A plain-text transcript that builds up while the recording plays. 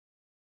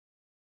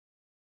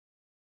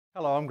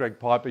Hello, I'm Greg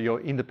Piper,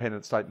 your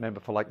Independent State Member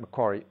for Lake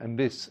Macquarie, and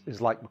this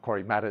is Lake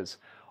Macquarie Matters.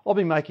 I'll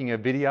be making a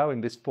video in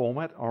this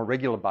format on a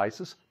regular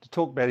basis to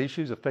talk about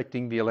issues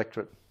affecting the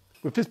electorate.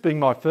 With this being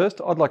my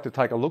first, I'd like to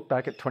take a look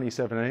back at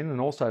 2017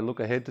 and also look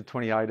ahead to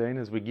 2018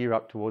 as we gear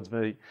up towards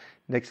the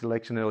next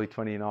election early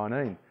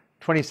 2019.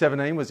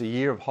 2017 was a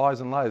year of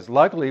highs and lows.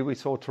 Locally, we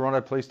saw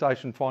Toronto Police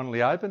Station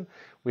finally open.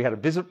 We had a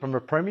visit from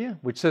a Premier,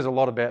 which says a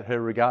lot about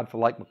her regard for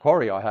Lake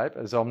Macquarie, I hope,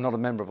 as I'm not a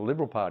member of a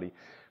Liberal Party.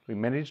 We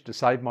managed to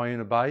save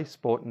Myuna Bay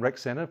Sport and Rec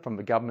Centre from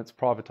the government's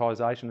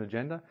privatisation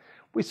agenda.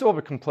 We saw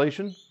the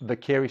completion of the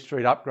Carey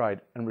Street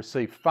upgrade and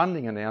received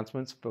funding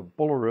announcements for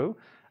Bullaroo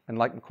and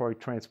Lake Macquarie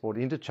Transport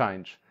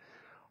Interchange.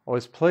 I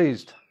was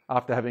pleased,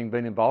 after having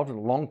been involved in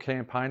a long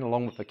campaign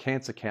along with the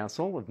Cancer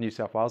Council of New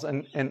South Wales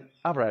and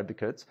other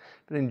advocates,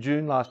 that in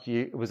June last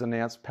year it was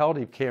announced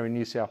palliative care in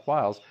New South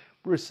Wales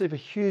will receive a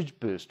huge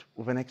boost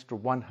with an extra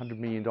 $100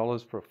 million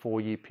for a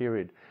 4-year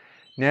period.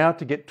 Now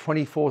to get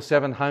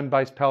 24/7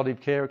 home-based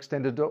palliative care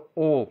extended to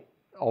all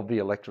of the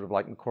electorate of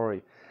Lake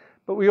Macquarie.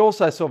 But we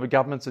also saw the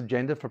government's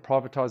agenda for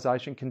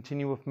privatisation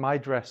continue with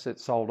major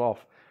assets sold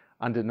off.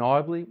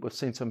 Undeniably, we've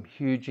seen some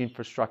huge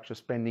infrastructure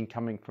spending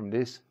coming from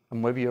this,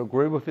 and whether you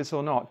agree with this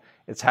or not,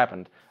 it's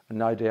happened, and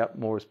no doubt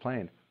more is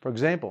planned. For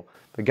example,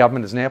 the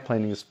government is now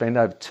planning to spend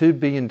over $2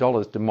 billion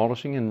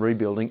demolishing and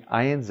rebuilding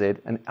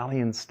ANZ and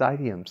Allianz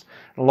stadiums.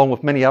 And along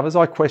with many others,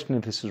 I question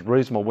if this is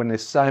reasonable when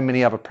there's so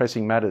many other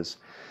pressing matters.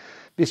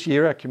 This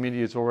year, our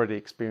community has already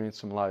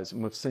experienced some lows,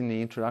 and we've seen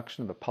the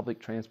introduction of the public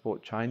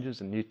transport changes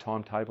and new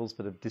timetables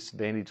that have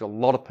disadvantaged a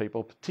lot of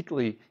people,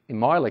 particularly in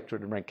my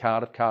electorate around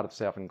Cardiff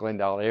South and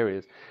Glendale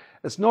areas.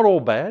 It's not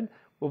all bad.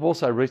 We've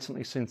also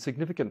recently seen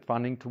significant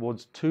funding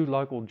towards 2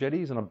 local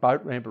jetties and a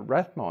boat ramp at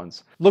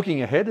Rathmines.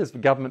 Looking ahead, as the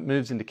government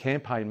moves into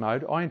campaign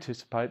mode, I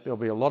anticipate there'll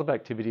be a lot of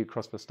activity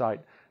across the state.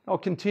 I'll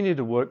continue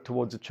to work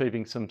towards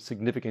achieving some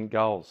significant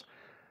goals.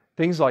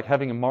 Things like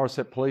having a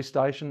Morisset police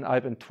station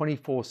open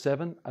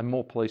 24/7 and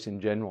more police in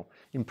general.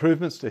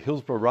 Improvements to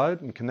Hillsborough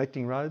Road and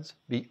connecting roads.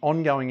 The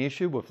ongoing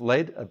issue with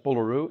lead at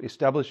Bullaroo,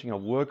 establishing a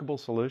workable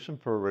solution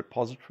for a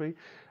repository,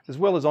 as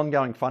well as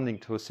ongoing funding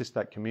to assist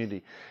that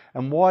community.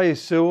 And Waihi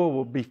Sewer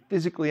will be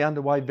physically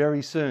underway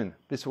very soon.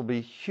 This will be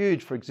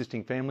huge for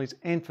existing families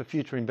and for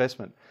future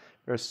investment.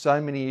 There are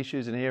so many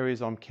issues and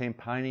areas I'm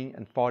campaigning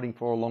and fighting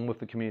for along with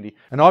the community,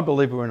 and I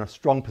believe we're in a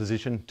strong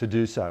position to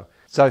do so.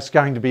 So it's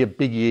going to be a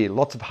big year,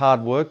 lots of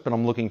hard work, but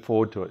I'm looking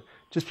forward to it.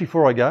 Just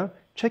before I go,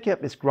 check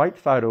out this great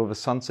photo of a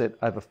sunset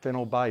over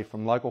Fennell Bay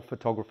from local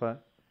photographer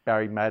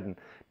Barry Madden.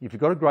 If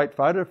you've got a great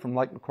photo from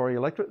Lake Macquarie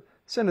electorate,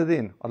 send it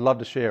in. I'd love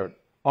to share it.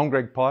 I'm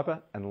Greg Piper,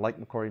 and Lake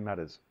Macquarie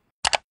Matters.